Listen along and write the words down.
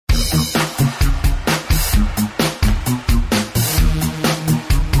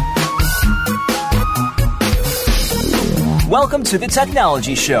Welcome to the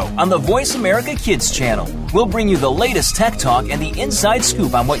Technology Show on the Voice America Kids channel. We'll bring you the latest tech talk and the inside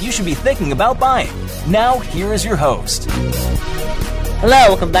scoop on what you should be thinking about buying. Now, here is your host. Hello,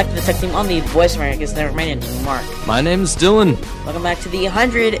 welcome back to the Tech Team on the Voice America Kids Network. My name is Mark. My name's Dylan. Welcome back to the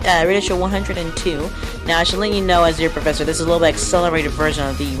radio show 102. Now, I should let you know, as your professor, this is a little bit accelerated version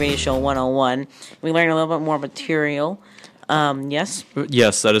of the radio show 101. We learned a little bit more material. Yes?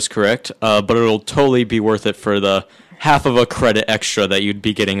 Yes, that is correct. But it'll totally be worth it for the half of a credit extra that you'd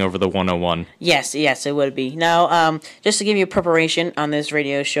be getting over the 101. Yes, it would be. Now, just to give you preparation on this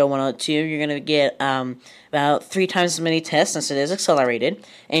radio show 102, you're going to get about 3 times as many tests since it is accelerated,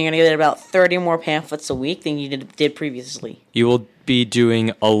 and you're going to get about 30 more pamphlets a week than you did previously. You will be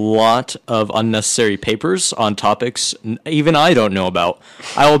doing a lot of unnecessary papers on topics even I don't know about.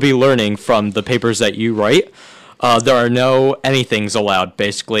 I will be learning from the papers that you write. There are no anythings allowed,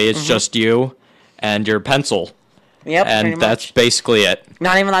 basically. It's just you and your pencil. Yep, and that's basically it.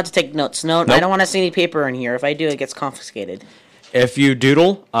 Not even allowed to take notes. No, nope. I don't want to see any paper in here. If I do, it gets confiscated. If you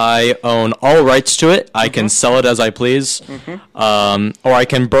doodle, I own all rights to it. I can sell it as I please, or I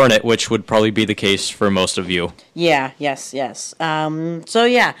can burn it, which would probably be the case for most of you. Yes. So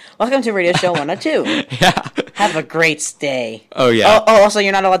yeah, welcome to Radio Show 102. Yeah. Have a great day. Oh yeah. Oh, also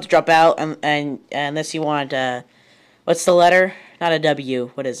you're not allowed to drop out, and unless you want. What's the letter? Not a W.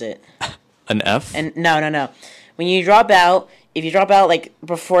 What is it? An F? And no. When you drop out, if you drop out like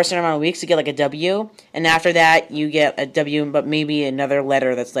before a certain amount of weeks, you get like a W, and after that you get a W, but maybe another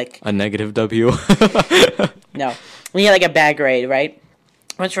letter that's like a negative W. No, when you get like a bad grade, right?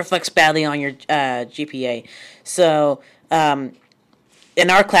 Which reflects badly on your GPA. So in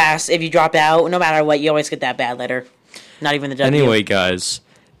our class, if you drop out, no matter what, you always get that bad letter. Not even the W. Anyway, guys,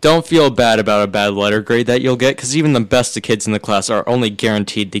 don't feel bad about a bad letter grade that you'll get, because even the best of kids in the class are only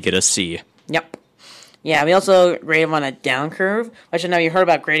guaranteed to get a C. Yep. Yeah, we also grade on a down curve, which I know you heard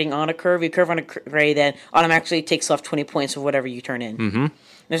about grading on a curve. You curve on a grade that automatically takes off 20 points of whatever you turn in. Mm-hmm.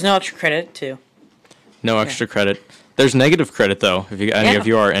 There's no extra credit, too. No extra credit. There's negative credit, though, if any of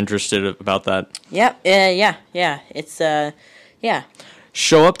you are interested about that. Yep. Yeah. It's, yeah.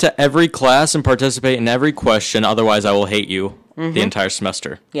 Show up to every class and participate in every question, otherwise I will hate you the entire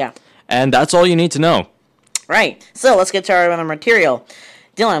semester. Yeah. And that's all you need to know. Right. So, let's get to our other material.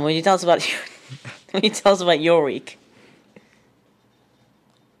 Dylan, will you tell us about Can you tell us about your week?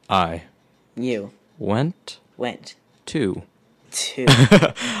 You went to.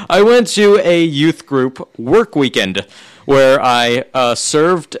 I went to a youth group work weekend where I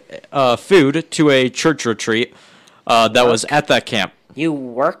served food to a church retreat that was at that camp. You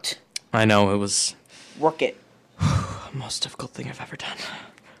worked? I know, it was... Work it. most difficult thing I've ever done.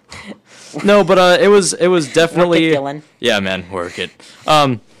 No, but it was definitely... Work it, Dylan. Yeah, man, work it.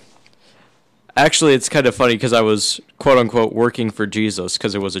 Actually, it's kind of funny because I was, quote-unquote, working for Jesus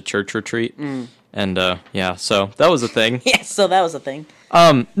because it was a church retreat. And, yeah, so that was a thing. Yeah, so that was a thing.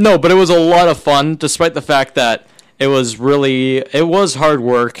 No, but it was a lot of fun, despite the fact that it was hard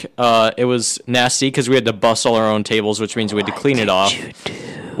work. It was nasty because we had to bust all our own tables, which means we had to clean it off.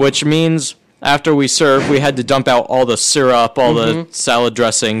 Which means after we served, we had to dump out all the syrup, all the salad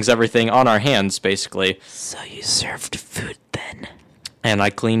dressings, everything on our hands, basically. So you served food then? And I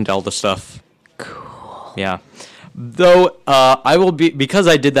cleaned all the stuff. Cool. Yeah. Though, because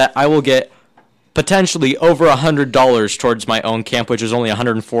I did that, I will get potentially over $100 towards my own camp, which is only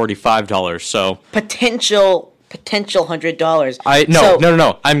 $145. So potential $100.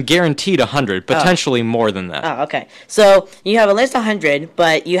 No. I'm guaranteed 100, potentially more than that. Oh, okay. So you have at least 100,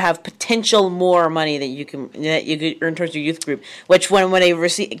 but you have potential more money that you could earn towards your youth group, which when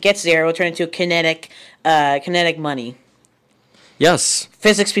it gets there, it will turn into kinetic money. Yes.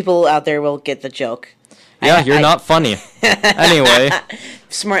 Physics people out there will get the joke. Yeah, you're not funny. Anyway.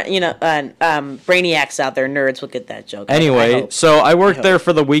 Smart, brainiacs out there, nerds will get that joke. Anyway, so I worked there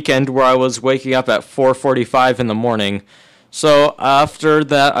for the weekend where I was waking up at 4:45 in the morning. So after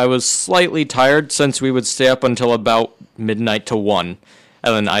that, I was slightly tired since we would stay up until about midnight to 1.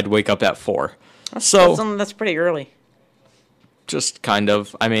 And then I'd wake up at 4. That's pretty early. Just kind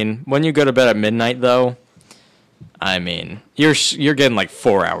of. I mean, when you go to bed at midnight, though, I mean, you're getting like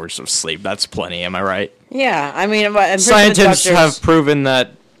 4 hours of sleep. That's plenty, am I right? Yeah, I mean, scientists have proven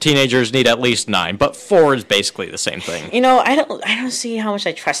that teenagers need at least 9, but 4 is basically the same thing. I don't see how much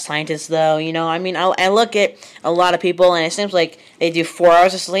I trust scientists, though. I mean, I look at a lot of people, and it seems like they do 4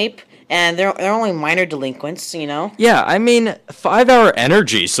 hours of sleep, and they're only minor delinquents, you know. Yeah, I mean, 5-hour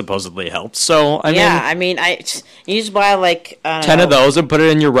energy supposedly helps. So I mean, you just buy like 10 of those and put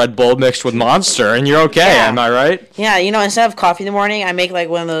it in your Red Bull mixed with Monster, and you're okay. Yeah. Am I right? Yeah, you know, instead of coffee in the morning, I make like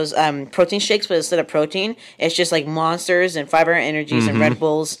one of those protein shakes, but instead of protein, it's just like Monsters and 5-hour energies and Red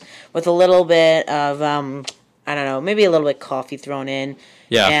Bulls with a little bit of I don't know, maybe a little bit of coffee thrown in.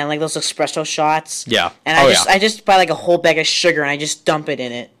 Yeah. And like those espresso shots. Yeah. And I just buy like a whole bag of sugar and I just dump it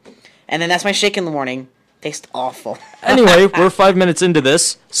in it. And then that's my shake in the morning. Tastes awful. Anyway, we're 5 minutes into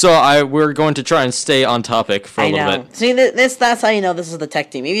this, so we're going to try and stay on topic for a little bit. See, that's how you know this is the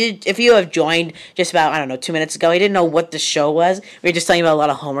tech team. If you have joined just about, I don't know, 2 minutes ago, you didn't know what the show was. We were just telling you about a lot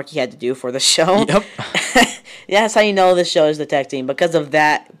of homework you had to do for the show. Yep. Yeah, that's how you know this show is the tech team, because of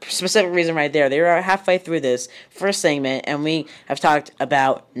that specific reason right there. They were halfway through this first segment, and we have talked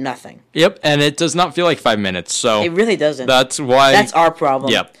about nothing. Yep, and it does not feel like 5 minutes, so... It really doesn't. That's why... That's our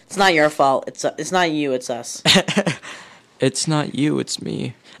problem. Yep. It's not your fault. It's not you, it's us. It's not you, it's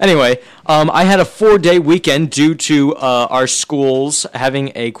me. Anyway, I had a 4-day weekend due to our schools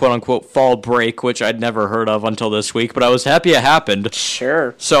having a quote-unquote fall break, which I'd never heard of until this week, but I was happy it happened.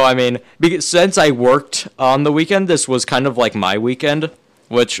 Sure. So, I mean, since I worked on the weekend, this was kind of like my weekend,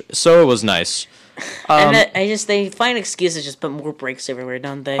 so it was nice. And they find excuses, just put more breaks everywhere,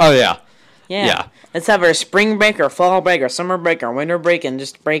 don't they? Oh, yeah. Yeah. Let's have our spring break or fall break or summer break or winter break and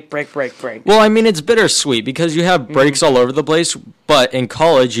just break. Well, I mean, it's bittersweet because you have breaks all over the place, but in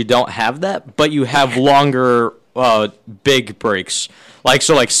college you don't have that, but you have longer big breaks. Like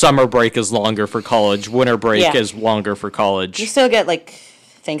summer break is longer for college, winter break is longer for college. You still get like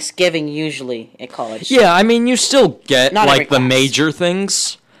Thanksgiving usually at college. Yeah, I mean, you still get Not like the major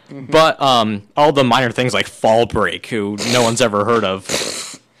things, but all the minor things like fall break, who no one's ever heard of.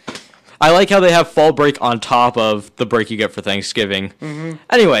 I like how they have fall break on top of the break you get for Thanksgiving.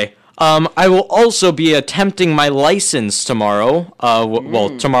 Anyway, I will also be attempting my license tomorrow.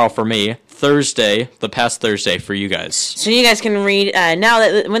 Well, tomorrow for me. Thursday, the past Thursday for you guys. So you guys can read, now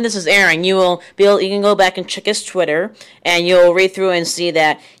that when this is airing, you can go back and check his Twitter, and you'll read through and see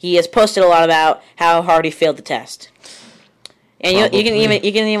that he has posted a lot about how hard he failed the test. And you can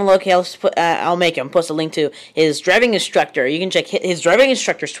even look. I'll make him post a link to his driving instructor. You can check his driving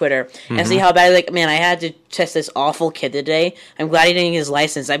instructor's Twitter and see how bad. Like, man, I had to test this awful kid today. I'm glad he didn't get his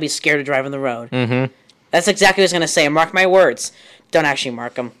license. I'd be scared to drive on the road. That's exactly what he's gonna say. Mark my words. Don't actually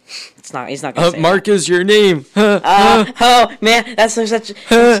mark him. He's not gonna say. Mark is your name. Oh man, that's such.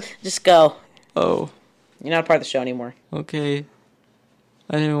 Just go. Oh, you're not a part of the show anymore. Okay.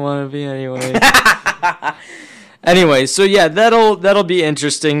 I didn't want to be anyway. Anyway, so yeah, that'll be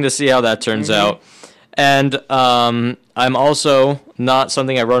interesting to see how that turns out. And I'm also, not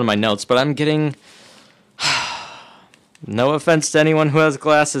something I wrote in my notes, but I'm getting, no offense to anyone who has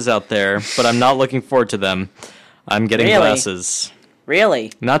glasses out there, but I'm not looking forward to them. I'm getting glasses.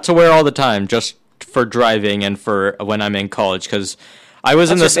 Really? Not to wear all the time, just for driving and for when I'm in college, because I was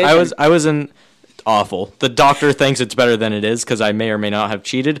in awful. The doctor thinks it's better than it is, because I may or may not have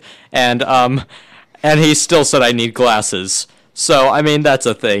cheated, and he still said I need glasses. So, I mean, that's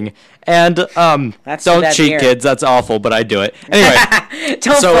a thing. And don't cheat, kids. That's awful, but I do it. Anyway,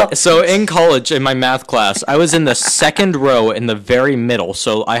 so in college, in my math class, I was in the second row in the very middle.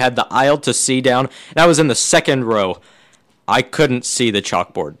 So I had the aisle to see down, and I was in the second row. I couldn't see the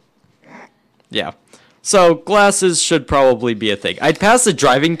chalkboard. Yeah. So glasses should probably be a thing. I'd passed the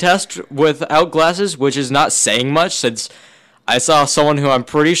driving test without glasses, which is not saying much since I saw someone who I'm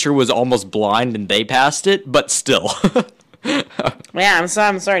pretty sure was almost blind and they passed it, but still. Yeah, I'm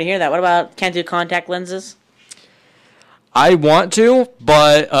sorry to hear that. What about can't do contact lenses? I want to,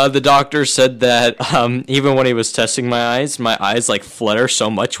 but the doctor said that even when he was testing my eyes like flutter so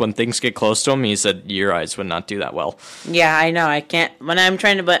much when things get close to him. He said your eyes would not do that well. Yeah, I know. I can't when I'm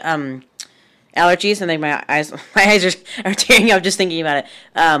trying to put allergies and like my eyes are tearing up just thinking about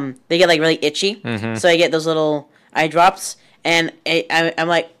it. They get like really itchy, so I get those little eye drops, and I'm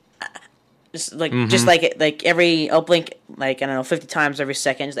like. Just like every I'll blink like I don't know 50 times every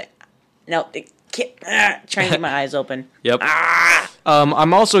second. Just like trying to get my eyes open. Yep.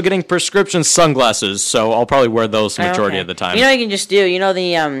 I'm also getting prescription sunglasses, so I'll probably wear those the majority of the time. You know what you can just do. You know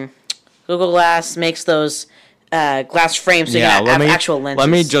the Google Glass makes those glass frames so you can have actual lenses. Let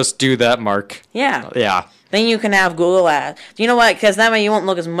me just do that, Mark. Yeah. Yeah. Then you can have Google Glass. You know what? Because that way you won't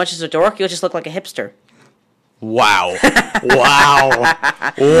look as much as a dork. You'll just look like a hipster. Wow. Wow.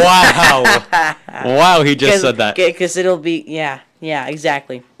 Wow. Wow, he just said that. Because it'll be, yeah. Yeah,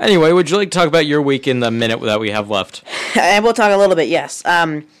 exactly. Anyway, would you like to talk about your week in the minute that we have left? I will talk a little bit. Yes.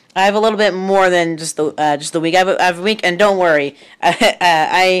 I have a little bit more than just the week. I have a week, and don't worry.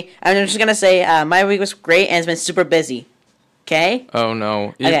 I'm just gonna say my week was great, and it's been super busy. Okay? Oh,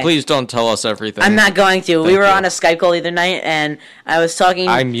 no. Okay. Please don't tell us everything. I'm not going to. We were you. on a Skype call the other night, and I was talking...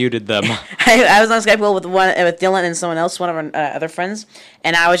 I muted them. I was on a Skype call with Dylan and someone else, one of our other friends,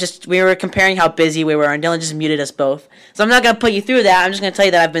 and we were comparing how busy we were, and Dylan just muted us both. So I'm not going to put you through that. I'm just going to tell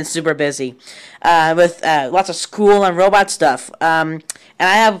you that I've been super busy with lots of school and robot stuff. And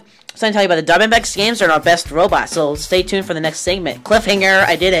I have something to tell you about the Diamondbacks games are our best robots, so stay tuned for the next segment. Cliffhanger,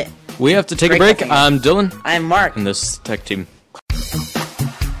 I did it. We have to take a break. I'm Dylan. I'm Mark. And this is Tech Team.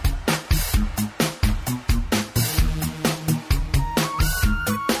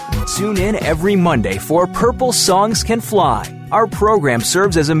 Tune in every Monday for Purple Songs Can Fly. Our program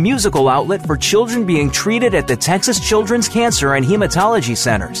serves as a musical outlet for children being treated at the Texas Children's Cancer and Hematology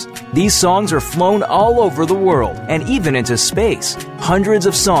Centers. These songs are flown all over the world and even into space. Hundreds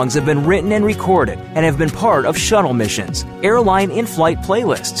of songs have been written and recorded and have been part of shuttle missions, airline in-flight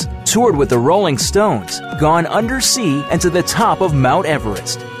playlists, toured with the Rolling Stones, gone undersea and to the top of Mount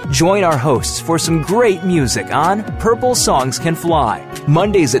Everest. Join our hosts for some great music on Purple Songs Can Fly,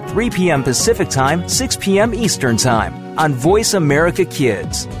 Mondays at 3 p.m. Pacific Time, 6 p.m. Eastern Time, on Voice America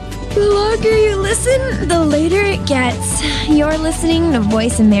Kids. The longer you listen, the later it gets. You're listening to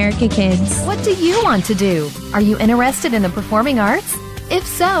Voice America Kids. What do you want to do? Are you interested in the performing arts? If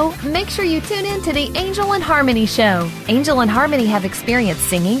so, make sure you tune in to the Angel and Harmony Show. Angel and Harmony have experience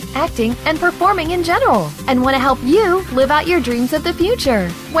singing, acting, and performing in general, and want to help you live out your dreams of the future.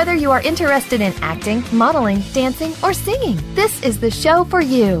 Whether you are interested in acting, modeling, dancing, or singing, this is the show for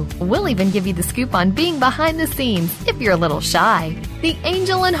you. We'll even give you the scoop on being behind the scenes if you're a little shy. The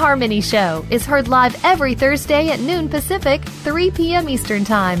Angel and Harmony Show is heard live every Thursday at noon Pacific, 3 p.m. Eastern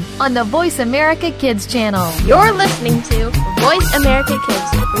Time on the Voice America Kids channel. You're listening to Voice America Kids.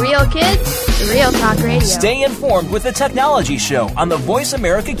 Real kids, real talk radio. Stay informed with the Technology Show on the Voice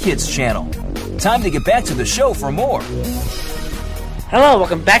America Kids channel. Time to get back to the show for more. Hello,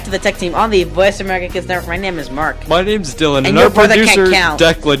 welcome back to the Tech Team on the Voice America Kids Network. My name is Mark. My name's Dylan, and your our brother producer, can't count.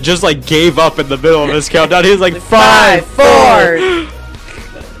 Declan, just gave up in the middle of this countdown. He was like, 5, 4,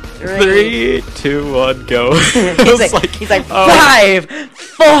 3, 2, 1, go. he's like 5,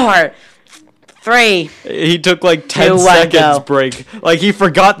 4, 3. He took 10 2, 1, seconds go. break. He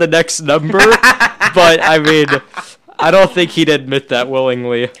forgot the next number, but I mean, I don't think he'd admit that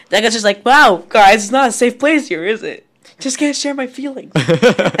willingly. Declan's just like, wow, guys, it's not a safe place here, is it? Just can't share my feelings.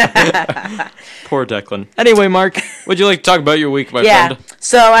 Poor Declan. Anyway, Mark, would you like to talk about your week, my friend?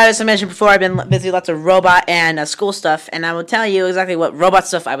 So as I mentioned before, I've been busy with lots of robot and school stuff, and I will tell you exactly what robot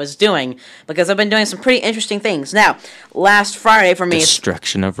stuff I was doing, because I've been doing some pretty interesting things. Now, last Friday for me...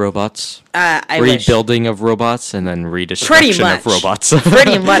 Destruction of robots. Rebuilding of robots, and then redistribution of robots.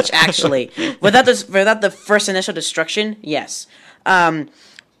 Pretty much, actually. Without the first initial destruction, yes.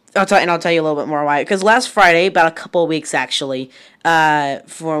 I'll tell you a little bit more why. Because last Friday, about a couple of weeks actually,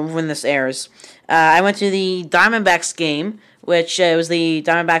 for when this airs, I went to the Diamondbacks game, which was the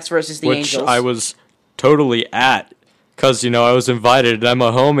Diamondbacks versus the Angels. Which I was totally at, because, I was invited, and I'm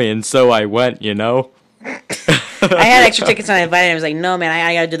a homie, and so I went, I had extra tickets and I invited him. I was like, no, man,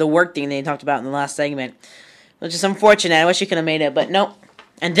 I got to do the work thing they talked about in the last segment. Which is unfortunate. I wish you could have made it, but nope.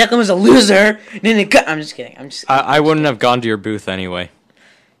 And Declan was a loser. I'm just kidding. I wouldn't have gone to your booth anyway.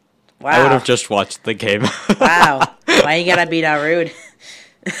 Wow. I would have just watched the game. Wow. Why you gotta be that rude?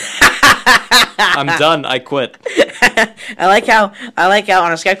 I'm done. I quit. I like how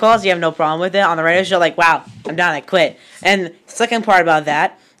on a Skype calls you have no problem with it. On the radio show, wow, I'm done. I quit. And second part about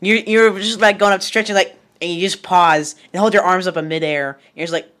that, you're just going up to stretching and you just pause and hold your arms up in midair. You're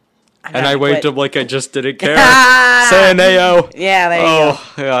just I'm and done, I waved quit. him like I just didn't care. Saying Ayo. Yeah, there you go.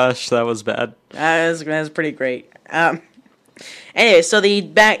 Oh gosh, that was bad. That was pretty great. Anyway, so the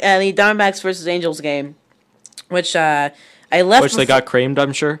Diamondbacks versus Angels game, which I left. Which they got creamed,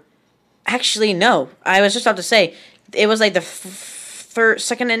 I'm sure. Actually, no. I was just about to say it was the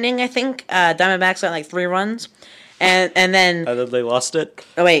second inning. I think Diamondbacks got 3 runs, and then they lost it.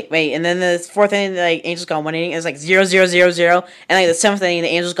 Oh wait, and then the fourth inning, the Angels got 1 inning. It was 0-0-0-0, and the seventh inning, the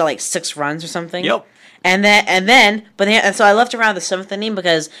Angels got 6 runs or something. Yep. And so I left around the 7th inning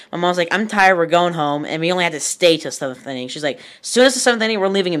because my mom's like, I'm tired, we're going home, and we only had to stay till 7th inning. She's like, as soon as the 7th inning, we're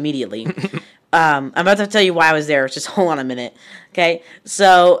leaving immediately. I'm about to tell you why I was there, just hold on a minute. Okay,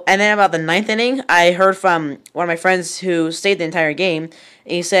 so, and then about the 9th inning, I heard from one of my friends who stayed the entire game.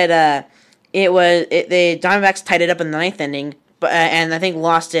 He said the Diamondbacks tied it up in the 9th inning, and I think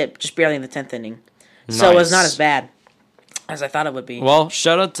lost it just barely in the 10th inning. So it was not as bad. as I thought it would be. Well,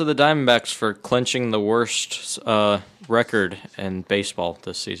 shout out to the Diamondbacks for clinching the worst record in baseball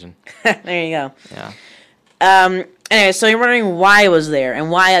this season. There you go. Yeah. Anyway, so you're wondering why I was there and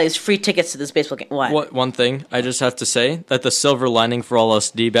why I these free tickets to this baseball game. What? One thing I just have to say, that the silver lining for all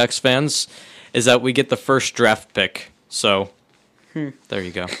us D-backs fans is that we get the first draft pick. So, there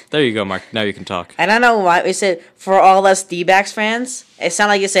you go. There you go, Mark. Now you can talk. I don't know why we said for all us D-backs fans. It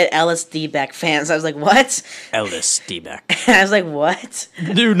sounded like you said Ellis D-back fans. I was like, what? Ellis D-back. I was like, what?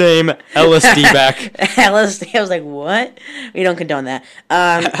 New name, Ellis D-back. Ellis. I was like, what? We don't condone that.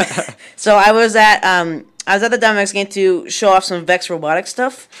 So I was at the Diamondbacks game to show off some Vex robotics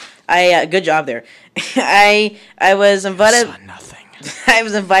stuff. Good job there. I was invited. I saw nothing. I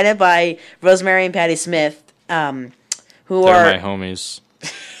was invited by Rosemary and Patty Smith, who They're my homies.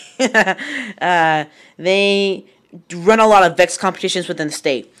 They run a lot of Vex competitions within the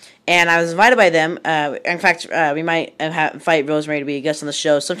state, and I was invited by them. In fact, we might invite Rosemary to be a guest on the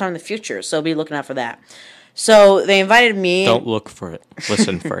show sometime in the future, so be looking out for that. So they invited me. Don't look for it.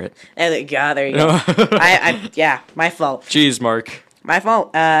 Listen for it. There you go. Yeah, my fault. Jeez, Mark. My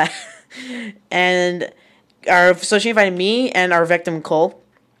fault. And so she invited me and our victim Cole,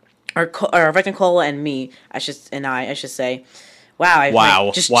 or victim Cole and me. I should say.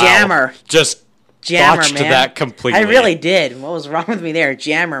 Wow. Jammer. Just Jammer, botched man. That completely. I really did. What was wrong with me there?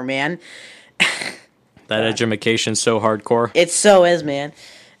 Jammer, man. That edumacation's so hardcore. It so is, man.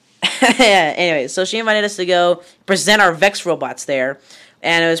 Anyway, so she invited us to go present our Vex robots there,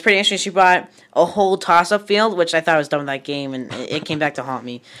 and it was pretty interesting. She brought a whole toss-up field, which I thought I was done with that game, and it came back to haunt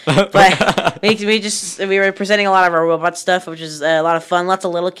me. But we were presenting a lot of our robot stuff, which is a lot of fun. Lots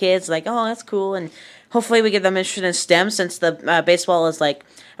of little kids like, oh, that's cool, and hopefully we get them interested in STEM, since the baseball is like,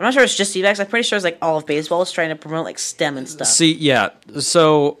 I'm not sure it's just D-backs. I'm pretty sure it's like all of baseball is trying to promote like STEM and stuff. See, yeah.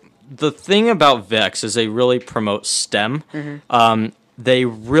 So the thing about Vex is they really promote STEM. Mm-hmm. They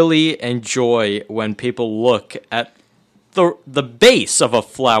really enjoy when people look at the base of a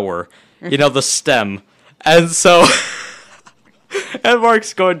flower, the stem. And so, and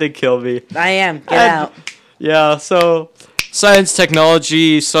Mark's going to kill me. I am. Get out. Yeah, so science,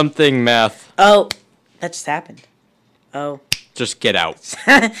 technology, something, math. Oh, that just happened. Oh. Just get out.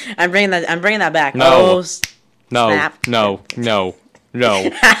 I'm bringing that back. No. Oh, snap. No. No.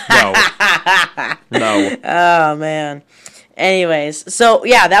 Oh, man. Anyways, so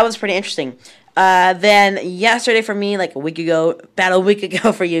yeah, that was pretty interesting. Then yesterday for me, like about a week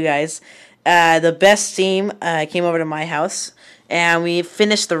ago for you guys, the best team came over to my house, and we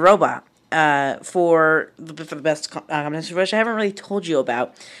finished the robot for the best competition, which I haven't really told you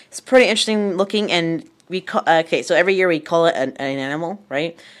about. It's pretty interesting looking, and so every year we call it an animal,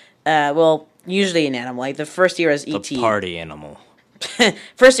 right? Well, usually an animal. Like the first year was ET. The party animal.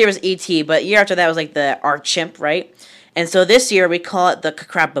 First year was ET, but year after that was like our chimp, right? And so this year we call it the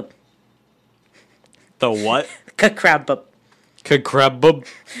Kakrabub. The what? Kakrabub. Kakrabub?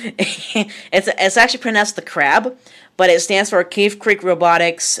 It's actually pronounced the crab, but it stands for Cave Creek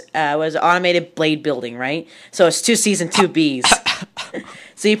Robotics. Was automated blade building, right? So it's 2 C's and 2 B's.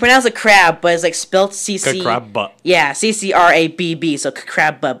 So you pronounce it crab, but it's like spelled CC. Kakrabub. Yeah, CCRABB. So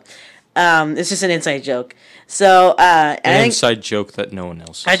Kakrabub. It's just an inside joke. So an inside joke that no one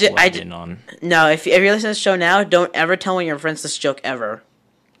else is in on. No, if you're listening to the show now, don't ever tell one of your friends this joke ever.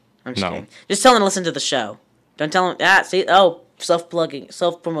 I'm just kidding. Just tell them to listen to the show. Don't tell them. Self-plugging,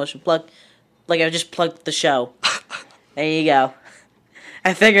 self-promotion, plug. Like I just plugged the show. There you go.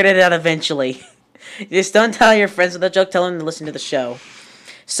 I figured it out eventually. Just don't tell your friends the joke. Tell them to listen to the show.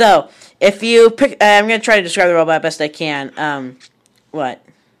 So if you pick, I'm gonna try to describe the robot best I can. What?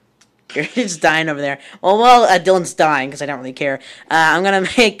 You're just dying over there. Well, Dylan's dying because I don't really care. I'm gonna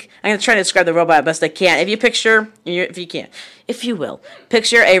try to describe the robot best I can. If you will,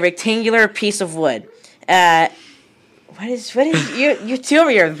 picture a rectangular piece of wood. What is you two over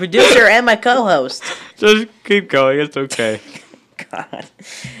here, the producer and my co-host? Just keep going. It's okay. God.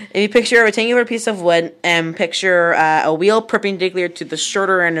 If you picture a rectangular piece of wood and picture a wheel perpendicular to the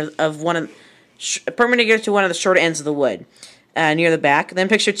shorter end of one of the shorter ends of the wood. Near the back. Then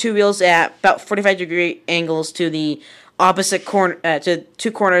picture 2 wheels at about 45-degree angles to the opposite corner, to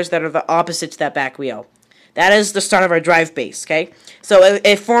 2 corners that are the opposite to that back wheel. That is the start of our drive base, okay? So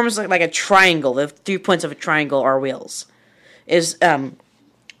it forms like a triangle. The 3 points of a triangle are wheels. Is the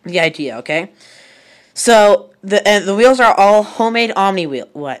idea, okay? So the wheels are all homemade Omni wheel.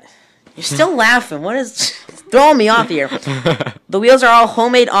 What? You're still laughing. What is throwing me off here? The wheels are all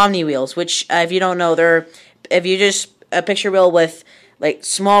homemade Omni wheels, which if you don't know, if you just a picture wheel with like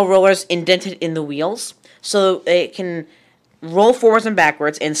small rollers indented in the wheels, so it can roll forwards and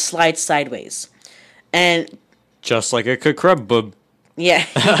backwards and slide sideways. And Just like a kebab. Yeah,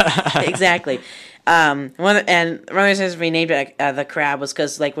 exactly. One of the reasons we named it the crab was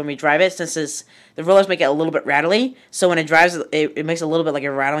because, like, when we drive it, since the rollers make it a little bit rattly, so when it drives, it makes a little bit like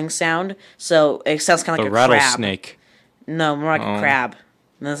a rattling sound. So it sounds kind of like a rattlesnake. Crab. No, more like a crab.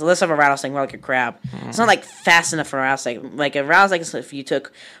 There's less of a rattlesnake, more like a crab. It's not like fast enough for a rattlesnake. Like a rattlesnake is if you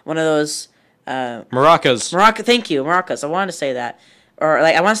took one of those maracas. Thank you, maracas. I wanted to say that, or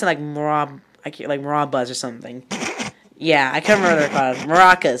like I want to say like marabas or something. Yeah, I can't remember what they're called.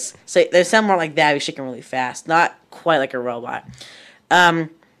 Maracas. So they sound more like that. We shaking really fast, not quite like a robot.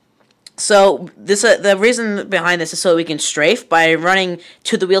 So this the reason behind this is so we can strafe by running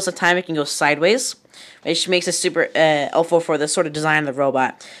to the wheels of time. It can go sideways, which makes it super helpful for the sort of design of the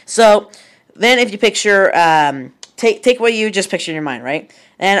robot. So then, if you picture, take what you just picture in your mind, right?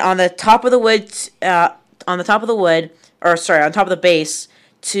 And on the top of the wood, on top of the base,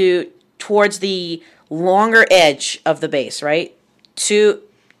 towards the longer edge of the base, right? You're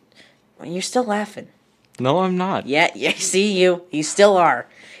still laughing. No, I'm not. Yeah, see you. You still are.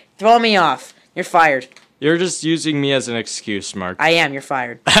 Throwing me off. You're fired. You're just using me as an excuse, Mark. I am. You're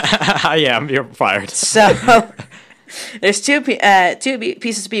fired. I am. You're fired. So, there's two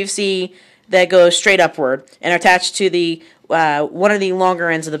pieces of PVC that go straight upward and are attached to the one of the longer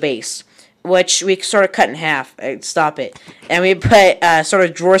ends of the base, which we sort of cut in half. Stop it. And we put sort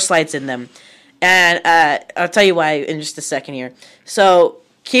of drawer slides in them. And I'll tell you why in just a second here. So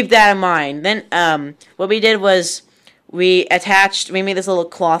keep that in mind. Then what we did was we made this little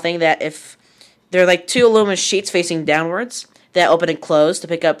claw thing that if they're like two aluminum sheets facing downwards that open and close to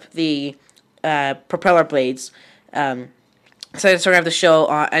pick up the propeller blades. So I described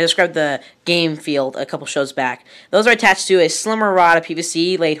I described the game field a couple shows back. Those are attached to a slimmer rod of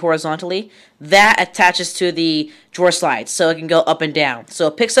PVC laid horizontally. That attaches to the drawer slides, so it can go up and down. So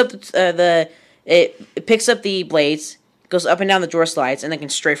it picks up it picks up the blades, goes up and down the drawer slides, and then can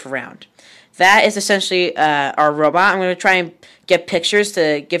strafe around. That is essentially our robot. I'm going to try and get pictures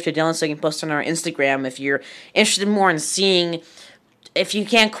to give to Dylan so he can post on our Instagram if you're interested more in seeing. If you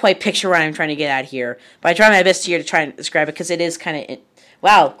can't quite picture what I'm trying to get at here. But I try my best here to try and describe it because it is kind of...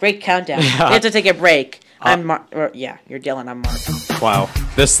 Wow, great countdown. Yeah. We have to take a break. I'm Mark. You're Dylan. I'm Mark. Wow.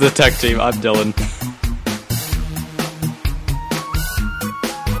 This is the tech team. I'm Dylan.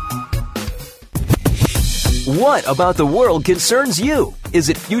 What about the world concerns you? Is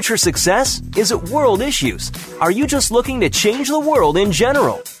it future success? Is it world issues? Are you just looking to change the world in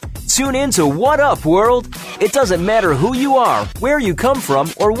general? Tune in to What Up, World? It doesn't matter who you are, where you come from,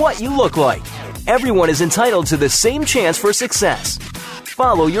 or what you look like. Everyone is entitled to the same chance for success.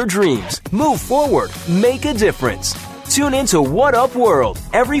 Follow your dreams, move forward, make a difference. Tune in to What Up, World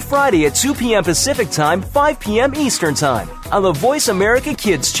every Friday at 2 p.m. Pacific Time, 5 p.m. Eastern Time on the Voice America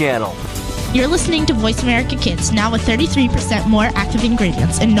Kids channel. You're listening to Voice America Kids, now with 33% more active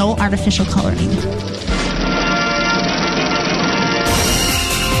ingredients and no artificial coloring.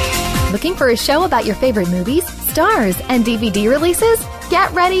 Looking for a show about your favorite movies, stars, and DVD releases? Get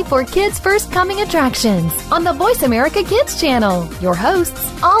ready for Kids' First Coming attractions on the Voice America Kids channel. Your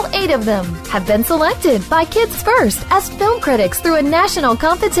hosts, all 8 of them, have been selected by Kids First as film critics through a national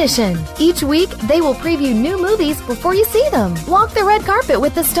competition. Each week, they will preview new movies before you see them, walk the red carpet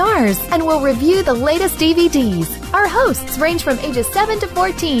with the stars, and will review the latest DVDs. Our hosts range from ages 7 to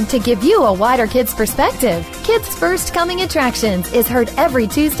 14 to give you a wider kids' perspective. Kids' First Coming Attractions is heard every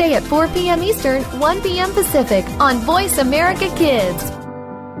Tuesday at 4 p.m. Eastern, 1 p.m. Pacific on Voice America Kids.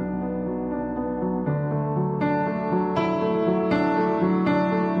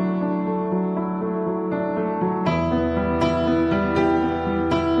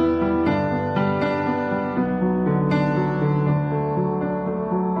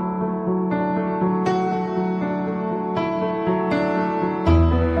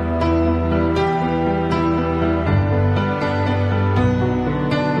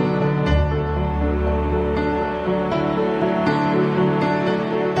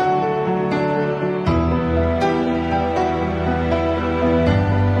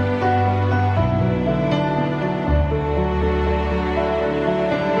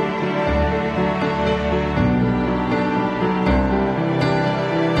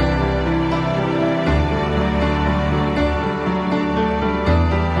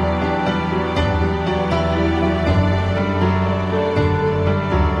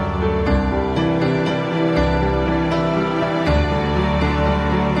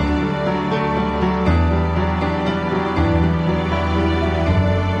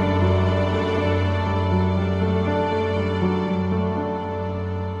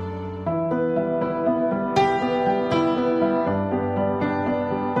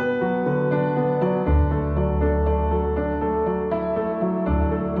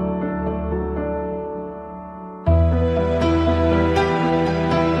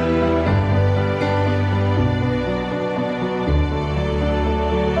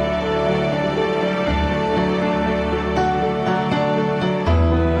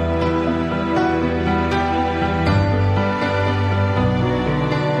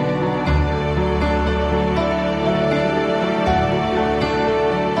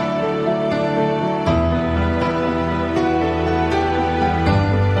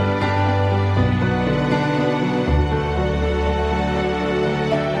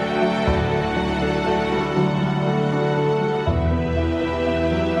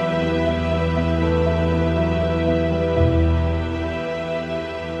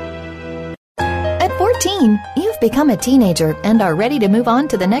 become a teenager and are ready to move on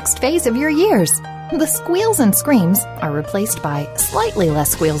to the next phase of your years. The squeals and screams are replaced by slightly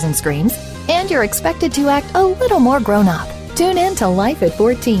less squeals and screams, and you're expected to act a little more grown-up. Tune in to Life at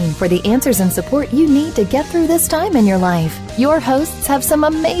 14 for the answers and support you need to get through this time in your life. Your hosts have some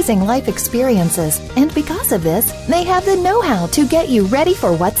amazing life experiences, and because of this, they have the know-how to get you ready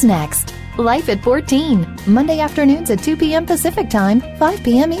for what's next. Life at 14, Monday afternoons at 2 p.m. Pacific Time, 5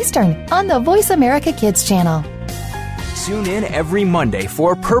 p.m. Eastern, on the Voice America Kids channel. Tune in every Monday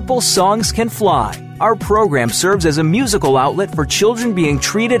for Purple Songs Can Fly. Our program serves as a musical outlet for children being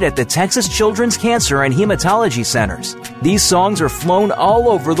treated at the Texas Children's Cancer and Hematology Centers. These songs are flown all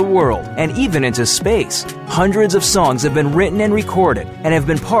over the world and even into space. Hundreds of songs have been written and recorded and have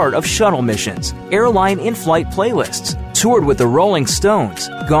been part of shuttle missions, airline in-flight playlists, toured with the Rolling Stones,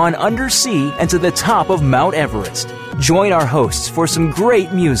 gone undersea and to the top of Mount Everest. Join our hosts for some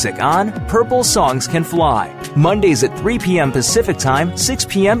great music on Purple Songs Can Fly, Mondays at 3 p.m. Pacific Time, 6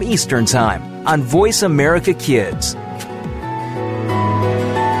 p.m. Eastern Time, on Voice America Kids.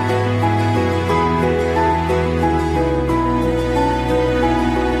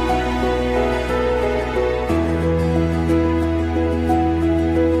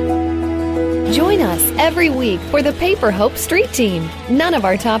 Join us every week for the Paper Hope Street Team. None of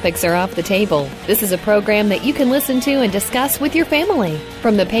our topics are off the table. This is a program that you can listen to and discuss with your family.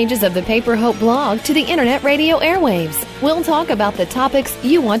 From the pages of the Paper Hope blog to the internet radio airwaves, we'll talk about the topics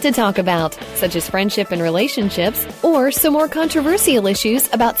you want to talk about, such as friendship and relationships, or some more controversial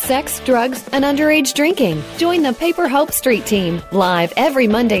issues about sex, drugs, and underage drinking. Join the Paper Hope Street Team live every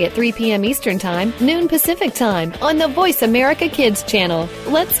Monday at 3 p.m. Eastern Time, noon Pacific Time, on the Voice America Kids channel.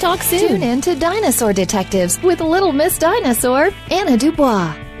 Let's talk soon. Tune in to Dinosaur Detectives with Little Miss Dinosaur, Anna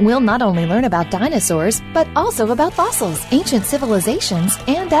Dubois. We'll not only learn about dinosaurs, but also about fossils, ancient civilizations,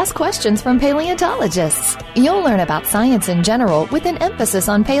 and ask questions from paleontologists. You'll learn about science in general with an emphasis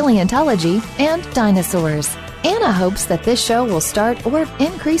on paleontology and dinosaurs. Anna hopes that this show will start or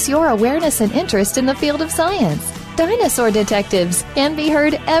increase your awareness and interest in the field of science. Dinosaur Detectives can be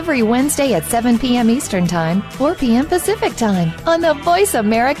heard every Wednesday at 7 p.m. Eastern Time, 4 p.m. Pacific Time on the Voice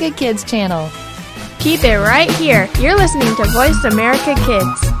America Kids channel. Keep it right here. You're listening to Voice America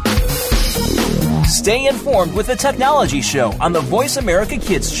Kids. Stay informed with the Technology Show on the Voice America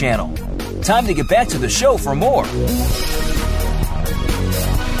Kids channel. Time to get back to the show for more.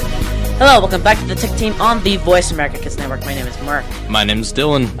 Hello, welcome back to the Tech Team on the Voice America Kids Network. My name is Mark. My name's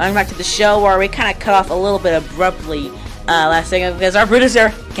Dylan. Welcome back to the show where we kind of cut off a little bit abruptly last segment because our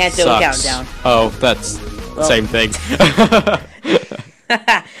producer can't do a countdown. Oh, that's the same thing.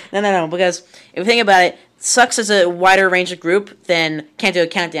 No, because if you think about it, Sucks is a wider range of group than Can't Do a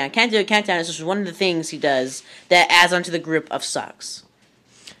Countdown. Can't Do a Countdown is just one of the things he does that adds onto the group of Sucks.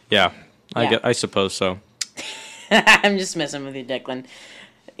 Yeah, I suppose so. I'm just messing with you, Declan.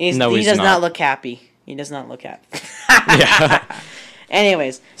 He does not look happy. He does not look happy. Yeah.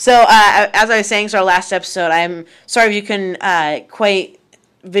 Anyways, so as I was saying, so our last episode, I'm sorry if you couldn't quite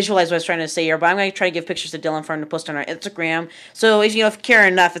visualize what I was trying to say here, but I'm going to try to give pictures to Dylan for him to post on our Instagram. So if you care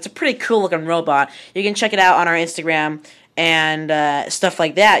enough, it's a pretty cool looking robot. You can check it out on our Instagram and stuff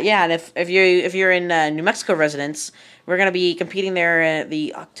like that. Yeah, and if you're in New Mexico residents, we're going to be competing there at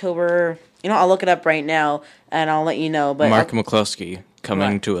the October. I'll look it up right now and I'll let you know. But Mark Macluskie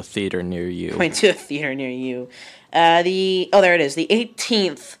coming to a theater near you. Coming to a theater near you. There it is, the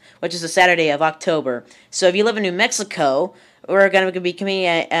 18th, which is a Saturday of October. So if you live in New Mexico, we're going to be competing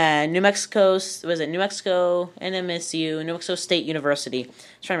at New Mexico NMSU, New Mexico State University. I'm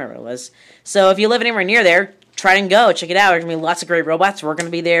trying to remember what it was. So if you live anywhere near there, try and go. Check it out. There's going to be lots of great robots. We're going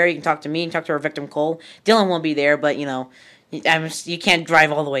to be there. You can talk to me. You can talk to our victim, Cole. Dylan won't be there, but, you can't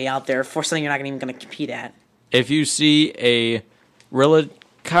drive all the way out there for something you're not even going to compete at. If you see a really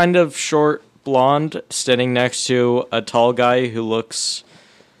kind of short blonde standing next to a tall guy who looks...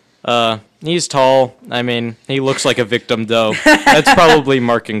 he's tall. I mean, he looks like a victim, though. That's probably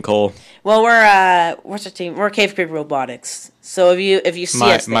Mark and Cole. Well, we're what's our team? We're Cave Creek Robotics. So if you see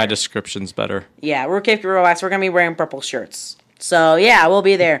us there, my description's better. Yeah, we're Cave Creek Robotics. We're gonna be wearing purple shirts. So yeah, we'll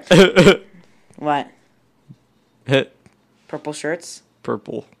be there. What? Purple shirts.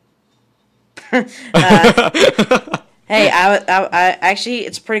 Purple. Hey, I actually,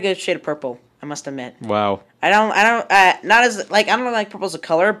 it's a pretty good shade of purple, I must admit. Wow. I don't like purple as a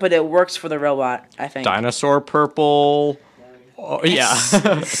color, but it works for the robot, I think. Dinosaur purple. Oh, yeah.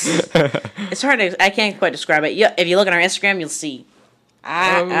 It's hard to, I can't quite describe it. Yeah, if you look at our Instagram, you'll see.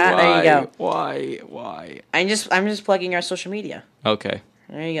 There you go. Why? I'm just plugging our social media. Okay.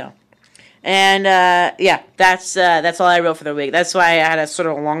 There you go. And yeah, that's all I wrote for the week. That's why I had a sort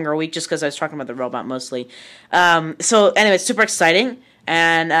of longer week, just because I was talking about the robot mostly. So anyway, it's super exciting,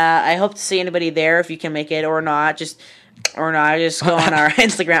 and I hope to see anybody there if you can make it or not. Just go on our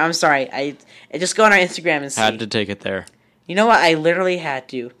Instagram. I'm sorry, I just go on our Instagram and see. Had to take it there. You know what? I literally had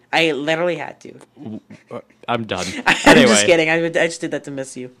to. I'm done. I'm just kidding. I just did that to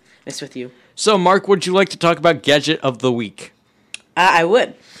mess with you. So, Mark, would you like to talk about Gadget of the Week? I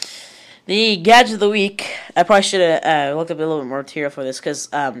would. The Gadget of the Week, I probably should have looked up a little bit more material for this, because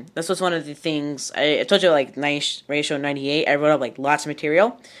this was one of the things, I told you, like, ratio 98, I wrote up, like, lots of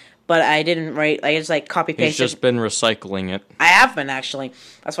material, but I didn't write, I just, like, copy-pasted. He's just been recycling it. I have been, actually.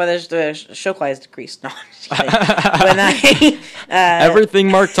 That's why the show quality has decreased. No, I'm just kidding. But everything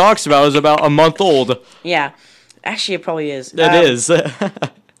Mark talks about is about a month old. Yeah. Actually, it probably is. It is.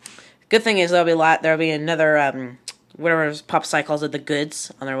 Good thing is there'll be another, whatever Pop Sci calls it, the goods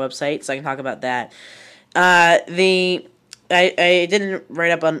on their website, so I can talk about that. I didn't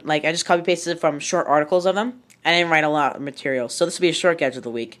write up on, like, I just copy-pasted from short articles of them. I didn't write a lot of material, so this will be a short Gadget of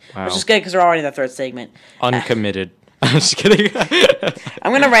the Week, which is good because we're already in the third segment. Uncommitted. I'm just kidding.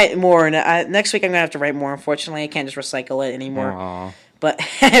 I'm going to write more. Next week I'm going to have to write more, unfortunately. I can't just recycle it anymore. Aww. But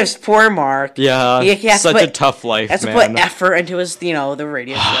it's poor Mark. Yeah, he has such a tough life, man. Has to put effort into his, the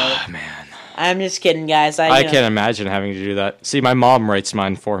radio show. Man. I'm just kidding, guys. I can't imagine having to do that. See, my mom writes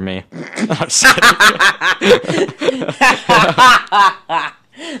mine for me. I'm just kidding.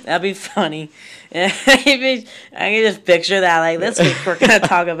 That'd be funny. I can just picture that. Like, this week we're going to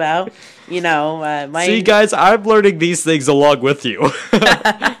talk about, See, guys, I'm learning these things along with you.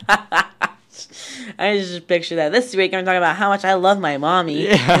 I just picture that. This week I'm talking about how much I love my mommy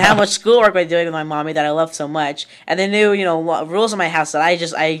and how much schoolwork I'm doing with my mommy that I love so much, and the new, rules in my house that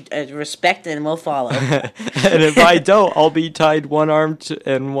I respect and will follow. And if I don't, I'll be tied one arm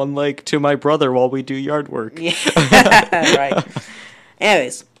and one leg to my brother while we do yard work. Yeah. Right.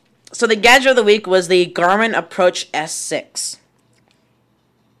 Anyways, so the Gadget of the Week was the Garmin Approach S6.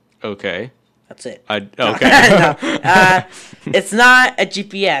 Okay. That's it. Okay. No. It's not a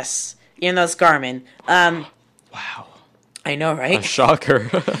GPS. Even though it's Garmin. Wow. I know, right? A shocker.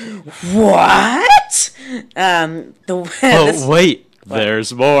 What? Wait.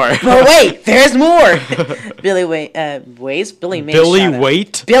 There's more. But wait, there's more. Billy Ways? Billy Mays. Billy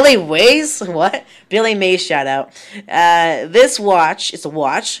Wait? Billy Ways? What? Billy Mays shout out. This watch, it's a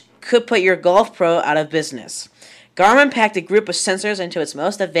watch, could put your golf pro out of business. Garmin packed a group of sensors into its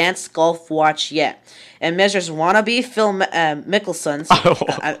most advanced golf watch yet. It measures wannabe Phil Mickelson's,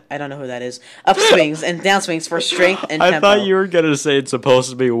 I don't know who that is, upswings and downswings for strength and tempo. I thought you were going to say it's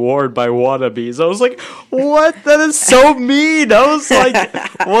supposed to be worn by wannabes. I was like, what? That is so mean. I was like,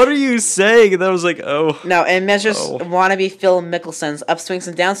 what are you saying? And I was like, oh. No, it measures wannabe Phil Mickelson's upswings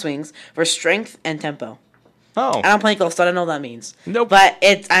and downswings for strength and tempo. Oh. I don't play golf, so I don't know what that means. Nope. But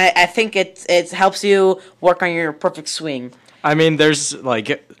I think it helps you work on your perfect swing. I mean, there's,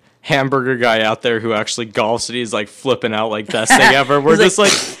 like, hamburger guy out there who actually golfs and he's, like, flipping out like best thing ever. We're just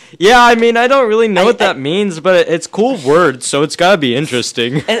like, yeah, I mean, I don't really know what that means, but it's cool words, so it's got to be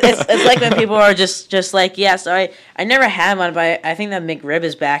interesting. It's like when people are just like, yeah, so I never had one, but I think that McRib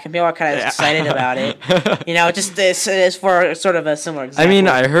is back, and people are kind of excited about it. It's for sort of a similar example. I mean,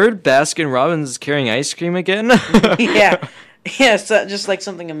 I heard Baskin-Robbins is carrying ice cream again. Yeah, so just like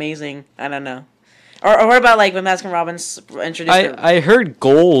something amazing. I don't know. Or what about like when Baskin-Robbins introduced I heard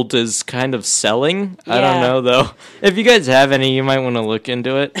gold is kind of selling. Yeah. I don't know, though. If you guys have any, you might want to look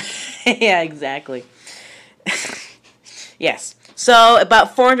into it. Yeah, exactly. Yes. So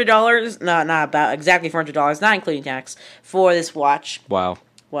about $400, no, not about, exactly $400, not including tax, for this watch. Wow.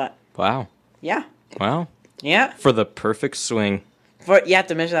 What? Wow. Yeah. Wow. Yeah. For the perfect swing. You have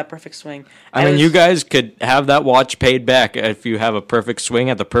to measure that perfect swing. I mean, you guys could have that watch paid back if you have a perfect swing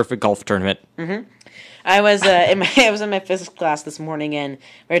at the perfect golf tournament. Mm-hmm. I was in my physics class this morning, and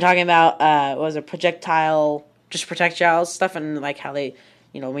we were talking about projectile stuff, and like how they,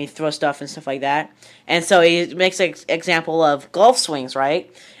 when you throw stuff and stuff like that. And so he makes an example of golf swings,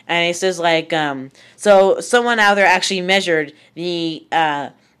 right? And he says like, so someone out there actually measured the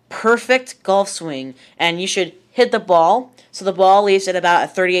perfect golf swing, and you should hit the ball. So the ball leaves at about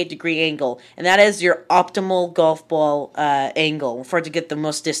a 38-degree angle, and that is your optimal golf ball angle for it to get the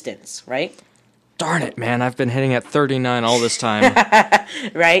most distance, right? Darn it, man! I've been hitting at 39 all this time.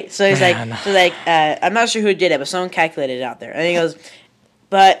 Right? So he's like, I'm not sure who did it, but someone calculated it out there, and he goes,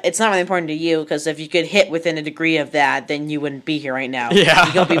 but it's not really important to you because if you could hit within a degree of that, then you wouldn't be here right now.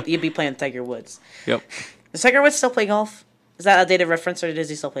 Yeah, you'd be playing Tiger Woods. Yep. Does Tiger Woods still play golf? Is that a dated reference, or does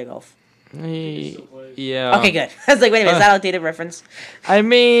he still play golf? Yeah. Okay, good. I was like, wait a minute, is that a dated reference? I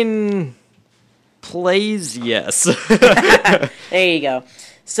mean, Plays, yes. There you go.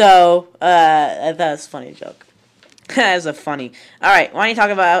 So, I thought it was a funny joke. That was a funny. All right, why don't you talk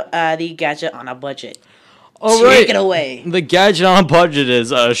about the Gadget on a budget? All Take it away. The Gadget on a budget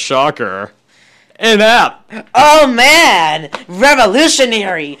is a shocker. An app. Oh, man.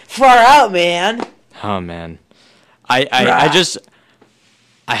 Revolutionary. Far out, man. Oh, man. I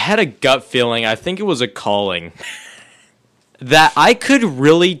had a gut feeling, I think it was a calling, that I could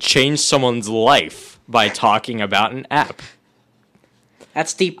really change someone's life by talking about an app.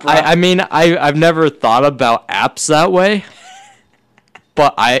 That's deep, bro. I mean, I've never thought about apps that way,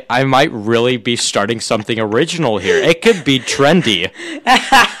 but I might really be starting something original here. It could be trendy.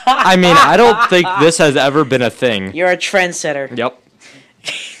 I mean, I don't think this has ever been a thing. You're a trendsetter. Yep.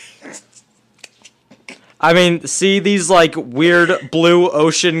 I mean, see these, like, weird blue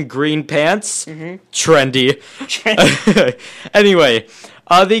ocean green pants? Mm-hmm. Trendy. Anyway,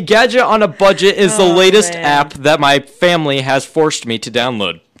 the Gadget on a Budget is the latest app that my family has forced me to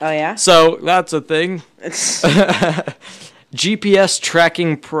download. Oh, yeah? So, that's a thing. GPS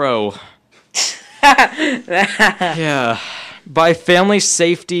Tracking Pro. Yeah. By Family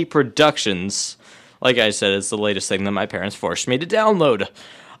Safety Productions. Like I said, it's the latest thing that my parents forced me to download.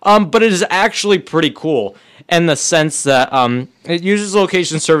 But it is actually pretty cool in the sense that it uses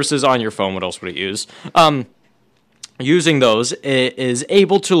location services on your phone. What else would it use? Using those, it is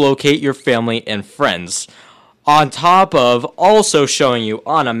able to locate your family and friends, on top of also showing you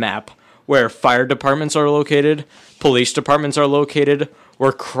on a map where fire departments are located, police departments are located,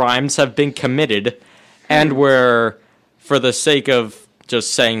 where crimes have been committed, and where, for the sake of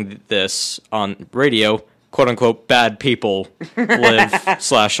just saying this on radio, quote-unquote bad people live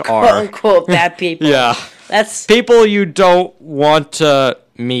 / are. Quote-unquote bad people. Yeah. That's people you don't want to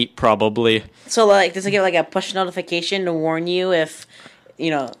meet, probably. So, like, does it get, like, a push notification to warn you if, you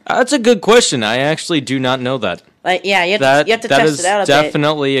know... That's a good question. I actually do not know that. Like, yeah, you have to test it out a bit. That is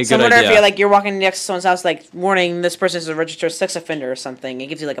definitely a good idea. So I wonder if you're walking next to someone's house, like, warning this person is a registered sex offender or something. It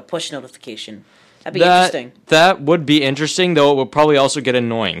gives you, like, a push notification. That'd be interesting. That would be interesting, though it would probably also get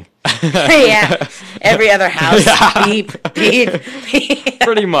annoying. Yeah. Every other house. Yeah. Beep, beep, beep.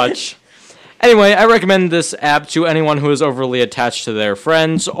 Pretty much. Anyway, I recommend this app to anyone who is overly attached to their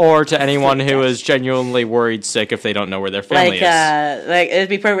friends, or to anyone who is genuinely worried sick if they don't know where their family is. Like it'd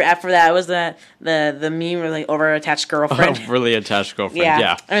be perfect app for that. It was the meme where, like, over-attached girlfriend. Overly attached girlfriend,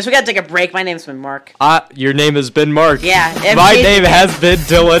 yeah. I mean, so we gotta take a break. My name's been Mark. Your name has been Mark. Yeah. My name has been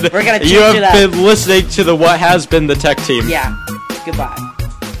Dylan. We're gonna change You have it up. been listening to the What Has Been the Tech Team. Yeah. Goodbye.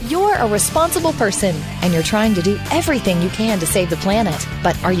 You're a responsible person, and you're trying to do everything you can to save the planet.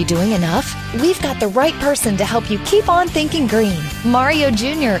 But are you doing enough? We've got the right person to help you keep on thinking green. Mario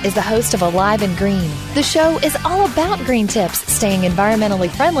Jr. is the host of Alive and Green. The show is all about green tips, staying environmentally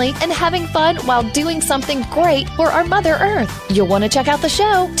friendly, and having fun while doing something great for our Mother Earth. You'll want to check out the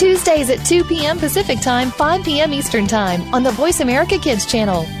show Tuesdays at 2 p.m. Pacific Time, 5 p.m. Eastern Time on the Voice America Kids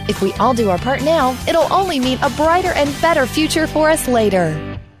channel. If we all do our part now, it'll only mean a brighter and better future for us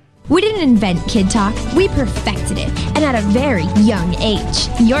later. We didn't invent Kid Talk, we perfected it, and at a very young age.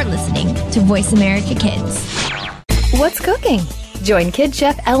 You're listening to Voice America Kids. What's cooking? Join Kid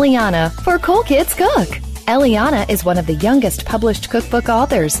Chef Eliana for Cool Kids Cook. Eliana is one of the youngest published cookbook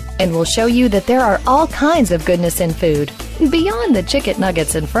authors and will show you that there are all kinds of goodness in food, beyond the chicken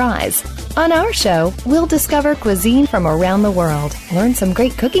nuggets and fries. On our show, we'll discover cuisine from around the world, learn some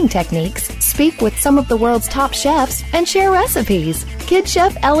great cooking techniques, speak with some of the world's top chefs, and share recipes. Kid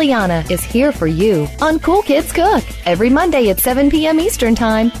Chef Eliana is here for you on Cool Kids Cook every Monday at 7 p.m. Eastern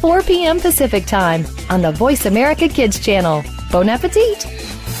Time, 4 p.m. Pacific Time on the Voice America Kids channel. Bon appetit!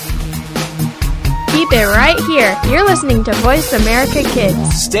 Keep it right here. You're listening to Voice America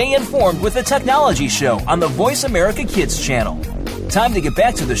Kids. Stay informed with the Technology Show on the Voice America Kids channel. Time to get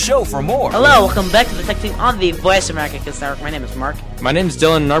back to the show for more. Hello, welcome back to the Tech Team on the Voice America Kids Network. My name is Mark. My name's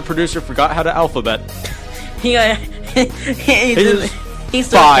Dylan, and our producer forgot how to alphabet. He's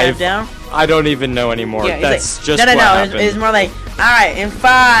still 5. down. I don't even know anymore. Yeah, That's like, just no, what happened. It's more like, all right, in 5.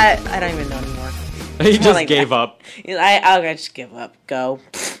 I don't even know anymore. He just like gave up. I just give up. Go.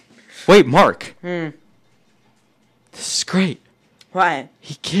 Wait, Mark. This is great. What?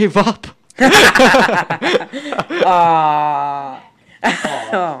 He gave up.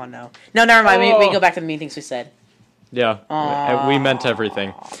 Oh, no. No, never mind. We go back to the mean things we said. Yeah. We meant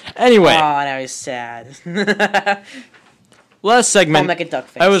everything. Anyway. Oh, now he's sad. Last segment, Make a duck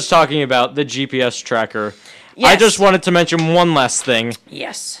face. I was talking about the GPS tracker. Yes. I just wanted to mention one last thing.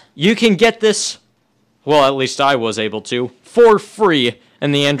 Yes. You can get this, well, at least I was able to, for free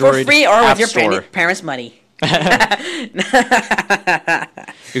in the Android For free or App with your Store. parents' money. You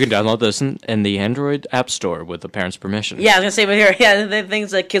can download this in the Android App Store with the parents' permission. Yeah, I was gonna say the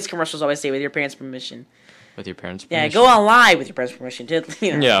things that kids commercials always say with your parents' permission. With your parents' permission. Yeah, go online with your parents' permission.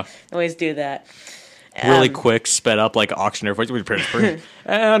 Yeah. Always do that. Really quick, sped up like auctioneer voice with your parents' permission.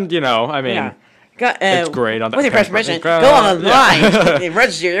 And it's great on that. With your parents' permission, go online,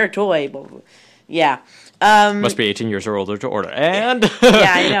 register your toy. Yeah. Must be 18 years or older to order. And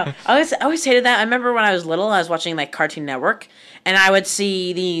yeah, I know. I always hated that. I remember when I was little, I was watching like Cartoon Network, and I would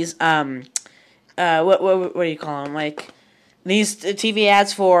see these what do you call them? Like these TV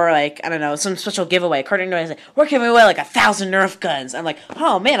ads for like, I don't know, some special giveaway. Cartoon Network is like, we're giving away like 1,000 Nerf guns. I'm like,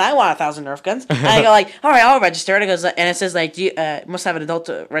 oh man, I want 1,000 Nerf guns. And I go like, all right, I'll register. And it says like, you must have an adult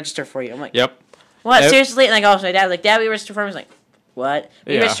to register for you. I'm like, yep. What? Seriously? And I go to my dad, like, Dad, will you register for me? He's like, what?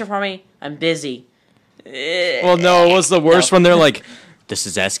 Will you register for me? I'm busy. Well, no, it was the worst when they're like, this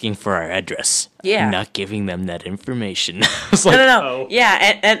is asking for our address. Yeah. I'm not giving them that information. I was like, no. Oh.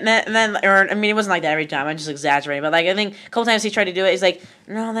 Yeah, and then, it wasn't like that every time. I'm just exaggerating. But, like, I think a couple times he tried to do it. He's like,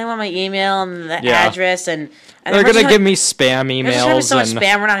 no, they want my email and the address. And they're going to give me spam emails. There's going to be so much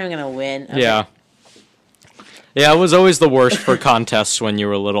spam, we're not even going to win. Okay. Yeah. Yeah, it was always the worst for contests when you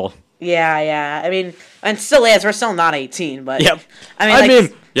were little. Yeah. I mean, and still is. We're still not 18, but... Yep. I mean,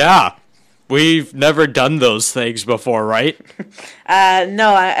 yeah. We've never done those things before, right?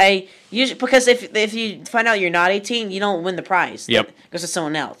 No, I usually, because if you find out you're not 18, you don't win the prize. Yep. It goes to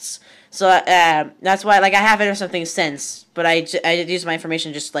someone else. So that's why, like, I have entered something since, but I use my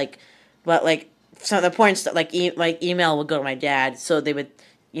information just like, but like some of the points that like email would go to my dad, so they would,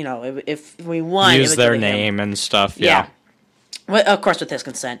 if we won, use their name and stuff. Yeah. Well, of course, with his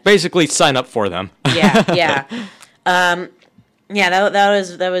consent. Basically, sign up for them. Yeah. Yeah,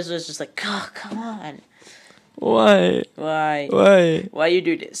 that was just like, oh, come on. Why? Why you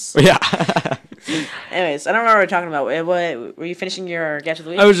do this? Yeah. Anyways, I don't know what we're talking about. What were you finishing your Gadget of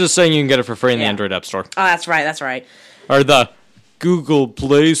the Week? I was just saying you can get it for free in the Android App Store. Oh, that's right. Or the Google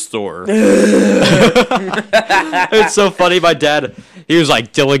Play Store. It's so funny. My dad, he was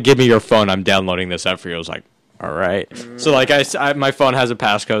like, Dylan, give me your phone. I'm downloading this app for you. I was like, all right. So like my phone has a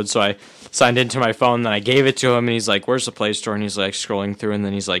passcode, so I signed into my phone, then I gave it to him, and he's like, where's the Play Store? And he's like scrolling through, and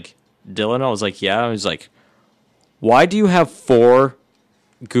then he's like, Dylan? I was like, yeah. He's like, why do you have 4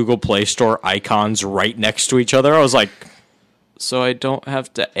 Google Play Store icons right next to each other? I was like, so I don't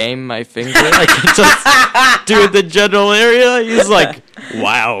have to aim my finger? I can just do it in the general area? He's like,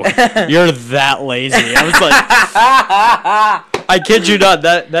 wow, you're that lazy. I was like, I kid you not,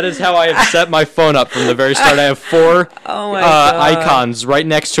 that is how I have set my phone up from the very start. I have 4 icons right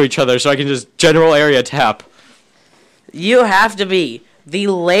next to each other, so I can just general area tap. You have to be the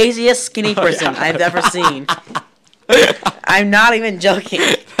laziest skinny person I've ever seen. I'm not even joking.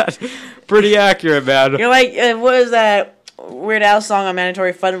 That's pretty accurate, man. You're like, what is that Weird Al song on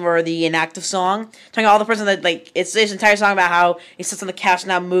Mandatory Fun, or the inactive song? Talking about all the person that, like, it's this entire song about how he sits on the couch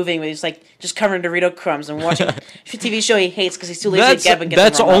not moving, but he's like just covered in Dorito crumbs and watching a TV show he hates because he's too lazy to get up and get the remote.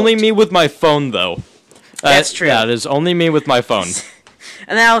 That's only me with my phone, though. That's true. That is only me with my phone.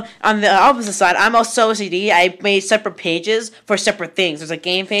 And now, on the opposite side, I'm also OCD. I made separate pages for separate things. There's a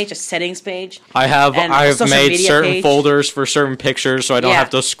game page, a settings page. I've made certain folders for certain pictures so I don't have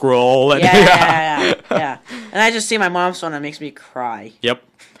to scroll. And Yeah. And I just see my mom's phone and it makes me cry. Yep.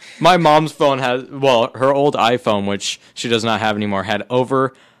 My mom's phone has, her old iPhone, which she does not have anymore, had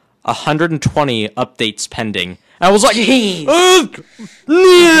over 120 updates pending. I was like, and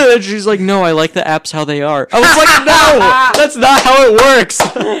she's like, no, I like the apps how they are. I was like, no, that's not how it works.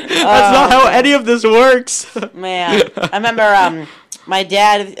 That's not how any of this works. Man, I remember my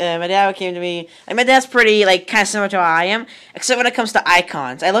dad came to me. Like, my dad's pretty, like, kind of similar to how I am, except when it comes to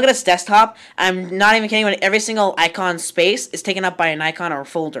icons. I look at his desktop. I'm not even kidding. When every single icon space is taken up by an icon or a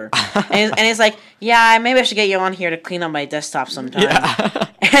folder, and he's like, yeah, maybe I should get you on here to clean up my desktop sometime. Yeah.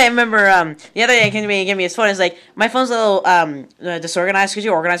 And I remember the other day he came to me and gave me his phone. He's like, my phone's a little disorganized. Could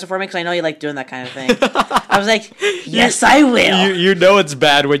you organize it for me? Because I know you like doing that kind of thing. I was like, yes, I will. You know it's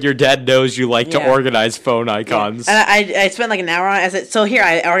bad when your dad knows you like to organize phone icons. Yeah. And I spent like an hour on it. I said, so here,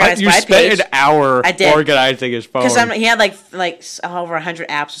 I organized my page. You spent an hour organizing his phone. Because he had like over 100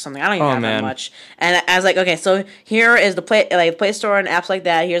 apps or something. I don't even have that much. And I was like, okay, so here is the Play Store and apps like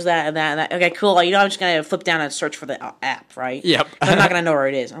that. Here's that and that and that. Okay, cool. You know, I'm just going to flip down and search for the app, right? Yep. I'm not going to know where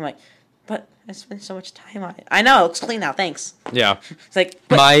it is. I'm like, but I spent so much time on it. I know, it looks clean now, thanks. Yeah. It's like,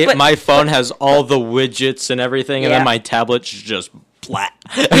 my phone has all the widgets and everything, and then my tablet's just flat.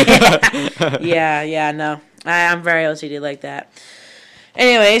 Yeah, no. I'm very OCD like that.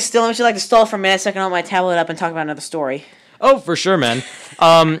 Anyways, Dylan, would you like to stall for a minute so I can hold my tablet up and talk about another story? Oh, for sure, man.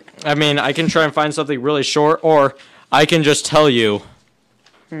 I mean, I can try and find something really short, or I can just tell you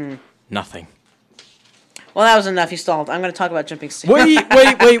nothing. Well, that was enough. You stalled. I'm going to talk about jumping soon.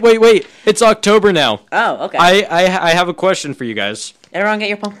 Wait. It's October now. Oh, okay. I have a question for you guys. Everyone get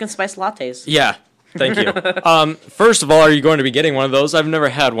your pumpkin spice lattes. Yeah. Thank you. First of all, are you going to be getting one of those? I've never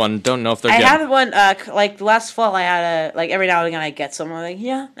had one. Don't know if they're good. I had one, like, last fall. I had every now and again I get some. I'm like,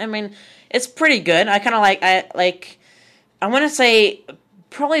 yeah, I mean, it's pretty good. I kind of I want to say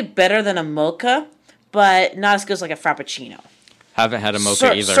probably better than a mocha, but not as good as, like, a Frappuccino. Haven't had a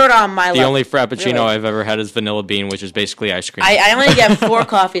mocha either. Sort of on my level. The only Frappuccino I've ever had is vanilla bean, which is basically ice cream. I only get 4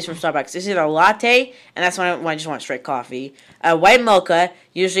 coffees from Starbucks. It's either a latte, and that's when I just want straight coffee. A white mocha,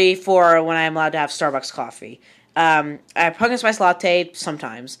 usually for when I'm allowed to have Starbucks coffee. A pumpkin spice latte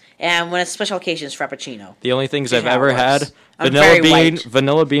sometimes, and when it's special occasions, Frappuccino. The only things I've ever had,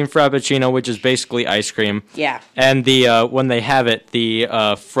 vanilla bean Frappuccino, which is basically ice cream. Yeah. And the when they have it,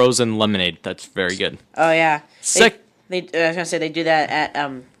 the frozen lemonade. That's very good. Oh yeah. Sick. I was gonna say they do that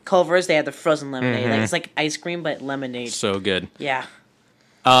at Culver's. They have the frozen lemonade. Like, it's like ice cream but lemonade. So good. Yeah.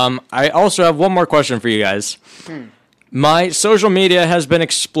 I also have one more question for you guys. My social media has been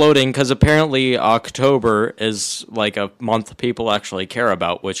exploding because apparently October is like a month people actually care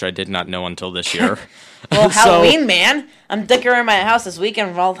about, which I did not know until this year. Well, Halloween, man. I'm decorating my house this weekend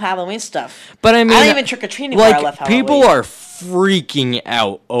with all Halloween stuff. But I mean, I don't even trick-or-treating where I left Halloween. People are freaking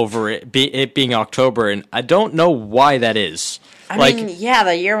out over it being October, and I don't know why that is. I mean, yeah,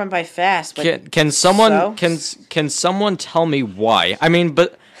 the year went by fast. But can someone can someone tell me why? I mean,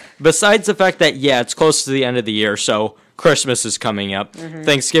 but besides the fact that it's close to the end of the year, so Christmas is coming up,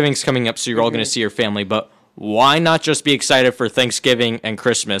 Thanksgiving's coming up, so you're all going to see your family. But why not just be excited for Thanksgiving and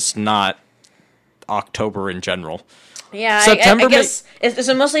Christmas, not October in general? Yeah, September. I guess is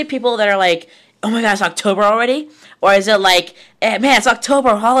it mostly people that are like, oh my god, it's October already? Or is it like, man, it's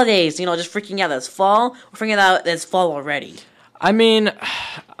October, holidays, just freaking out that it's fall, or freaking out that it's fall already? I mean,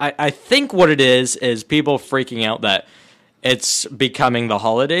 I think what it is people freaking out that it's becoming the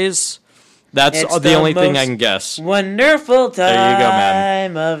holidays. That's the only thing I can guess. Wonderful time there you go,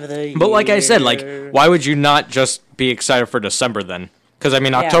 man. Of the year. But like I said, why would you not just be excited for December then? Because, I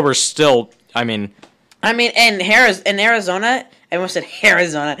mean, October's still, I mean, in Arizona, everyone said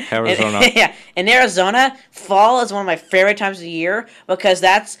Arizona. Yeah. In Arizona, fall is one of my favorite times of the year because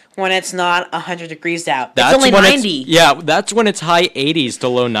that's when it's not 100 degrees out. It's only 90. That's when it's high 80s to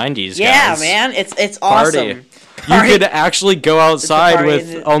low 90s, yeah, guys. Man, it's awesome. You could actually go outside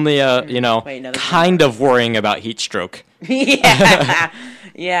with only kind of worrying about heat stroke. Yeah,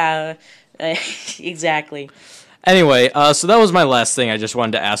 exactly. Anyway, so that was my last thing. I just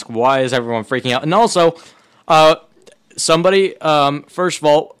wanted to ask, why is everyone freaking out? And also, somebody, first of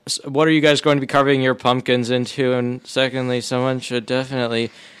all, what are you guys going to be carving your pumpkins into? And secondly, someone should definitely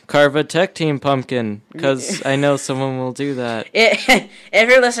carve a tech team pumpkin, because I know someone will do that. If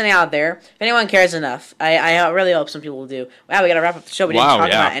you're listening out there, if anyone cares enough, I really hope some people will do. Wow, we got to wrap up the show. We didn't talk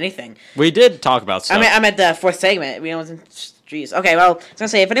about anything. We did talk about stuff. I'm at the 4th segment. Jeez. Okay, well, I was going to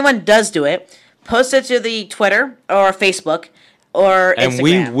say, if anyone does do it, post it to the Twitter or Facebook or Instagram. And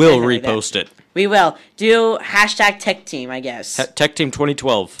we will repost it. We will. Do hashtag Tech Team, I guess. Tech Team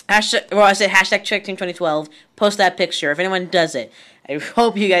 2012. I said hashtag Tech Team 2012. Post that picture if anyone does it. I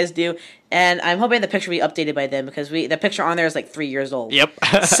hope you guys do. And I'm hoping the picture will be updated by then because the picture on there is like 3 years old. Yep.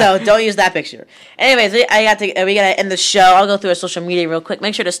 So don't use that picture. Anyways, we gotta end the show. I'll go through our social media real quick.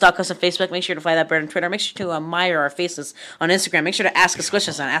 Make sure to stalk us on Facebook. Make sure to follow that bird on Twitter. Make sure to admire our faces on Instagram. Make sure to ask us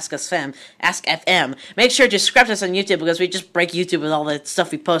questions on Ask FM. Make sure to subscribe to us on YouTube because we just break YouTube with all the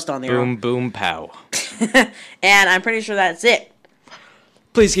stuff we post on there. Boom, boom, pow. And I'm pretty sure that's it.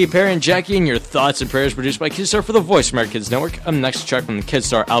 Please keep Perry and Jackie in your thoughts and prayers, produced by Kidstar for the Voice America Kids Network. I'm next to check from the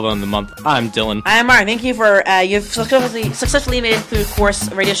Kidstar Album of the Month. I'm Dylan. I'm Mark. Thank you for, you've successfully made it through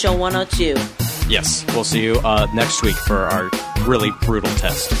course Radio Show 102. Yes, we'll see you next week for our really brutal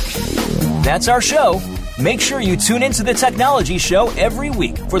test. That's our show. Make sure you tune into the Technology Show every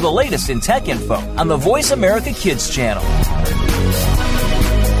week for the latest in tech info on the Voice America Kids channel.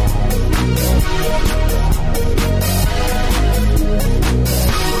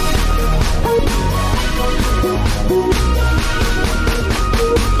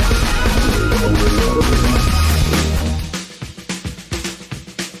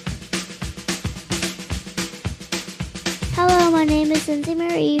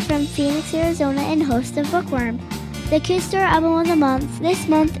 Marie from Phoenix, Arizona, and host of Bookworm, the Kidstar Album of the Month. This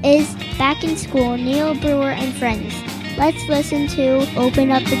month is Back in School, Neil Brewer and Friends. Let's listen to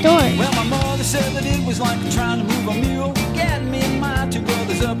Open Up the Door. Well, my mother said that it was like trying to move a mule, getting me and my 2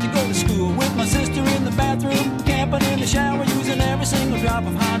 brothers up to go to school, with my sister in the bathroom, camping in the shower, using every single drop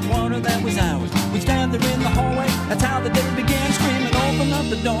of hot water that was ours. We'd stand there in the hallway, that's how the day began. Screaming, open up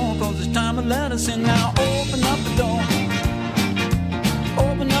the door, cause it's time to let us in. Now open up the door,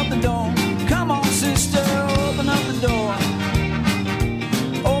 open up the door. Come on sister, open up the door,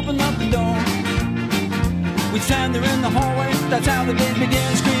 open up the door. We'd stand there in the hallway, that's how the day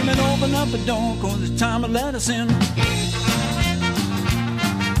began. Screaming, open up the door, cause it's time to let us in.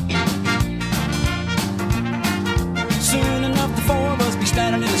 Soon enough the four of us be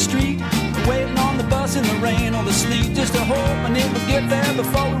standing in the street, waiting on the bus in the rain or the sleet, just to hoping it would get there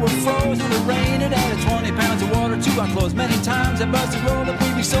before we were frozen. The rain had added 20 pounds of water to our clothes. Many times that bus would roll up,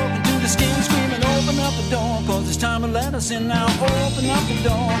 we'd be soaking to the skin. Screaming, open up the door, cause it's time to let us in. Now open up the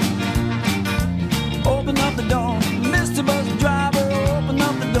door, open up the door. Mr. Bus Driver, open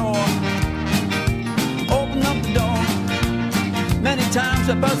up the door, open up the door. Many times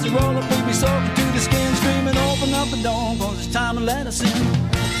that bus would roll up, we'd be soaking to the skin. Screaming, open up the door, cause it's time to let us in.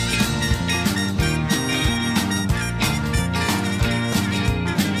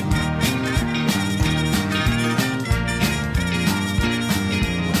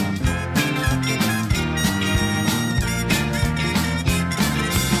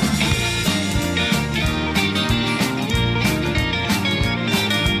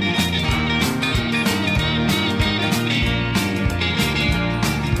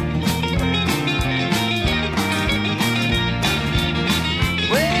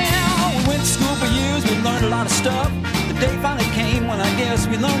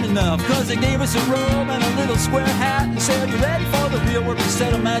 Cause they gave us a robe and a little square hat and said, you ready for the real world? We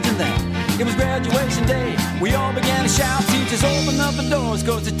said, imagine that. It was graduation day. We all began to shout, teachers, open up the doors,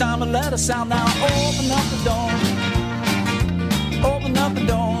 cause it's time to let us out. Now open up the doors, open up the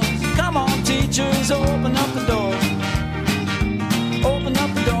doors. Come on teachers, open up the doors, open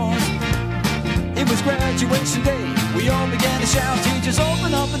up the doors. It was graduation day. We all began to shout, teachers,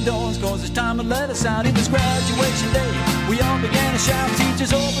 open up the doors, cause it's time to let us out. It was graduation day. We all began to shout,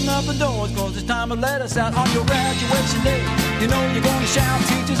 teachers, open up the doors, cause it's time to let us out. On your graduation day, you know you're gonna shout,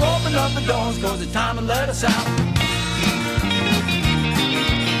 teachers, open up the doors, cause it's time to let us out.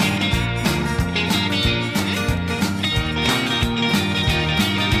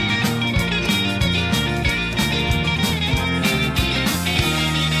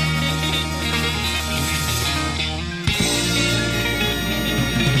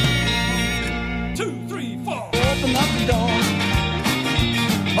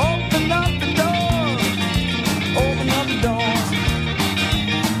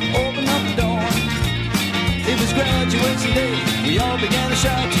 We all began to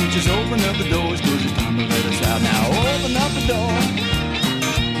shout, teachers, open up the doors, cause it's time to let us out. Now open up the door,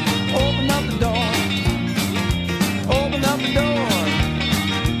 open up the door, open up the door,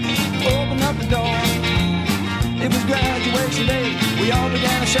 open up the door. It was graduation day. We all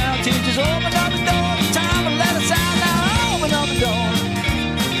began to shout, teachers, open up the door, it's time to let us out. Now open up the door,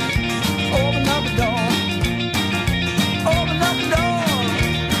 open up the door, open up the door.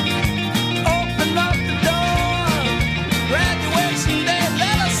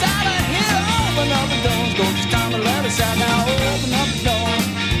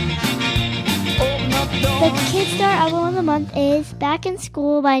 The Kid Star Album of the Month is Back in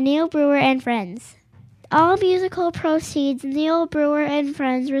School by Neil Brewer and Friends. All musical proceeds Neil Brewer and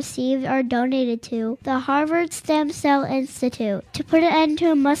Friends received are donated to the Harvard Stem Cell Institute to put an end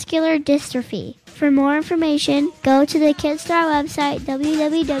to muscular dystrophy. For more information, go to the Kid Star website,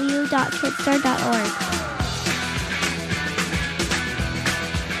 www.kidstar.org.